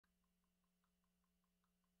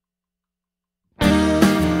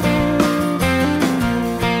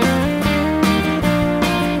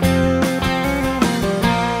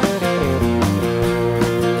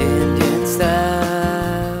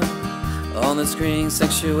Silence green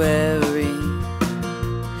sanctuary,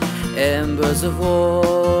 embers of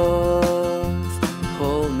warmth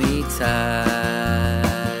hold me tight.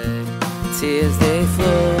 Tears they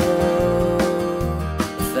flow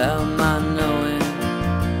without my knowing.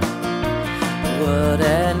 What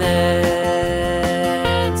an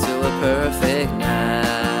end to a perfect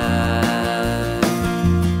night.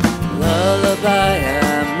 Lullaby,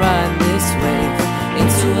 I'm riding this wave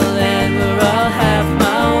into a land where I'll have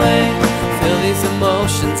my way. Feel these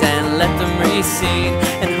emotions and let them recede,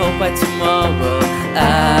 and hope by tomorrow I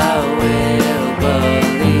will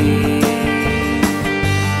believe.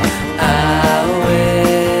 I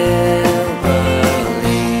will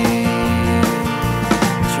believe.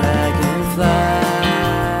 Dragonfly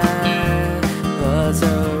buzz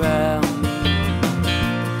around me.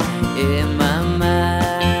 In my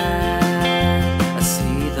mind I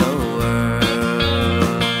see the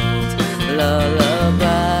world. Lullaby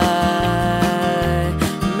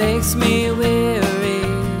makes me weary.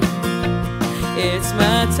 It's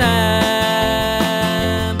my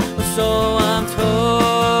time, so I'm told.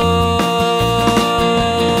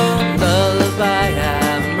 Lullaby,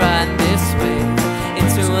 I'm riding this way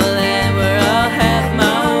into a land where I'll have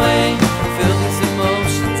my way. Feel these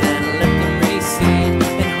emotions and let them recede,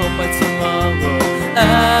 and hope by tomorrow I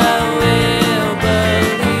will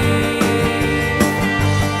believe.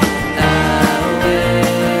 I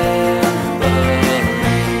will believe.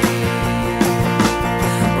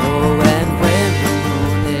 Oh, and when the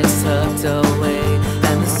moon is tucked away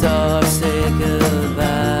and the stars say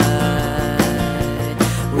goodbye,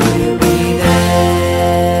 will you be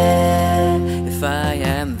there if I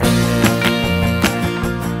am there?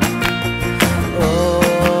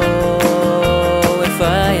 Oh, if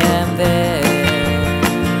I am there,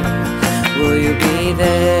 will you be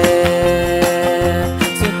there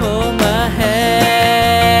to hold my hand?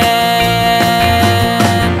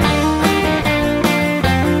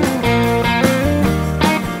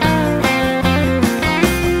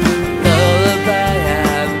 Lullaby,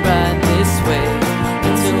 I'm riding this way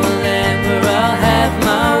into a land where I'll have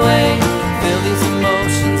my way. Feel these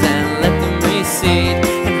emotions and let them recede,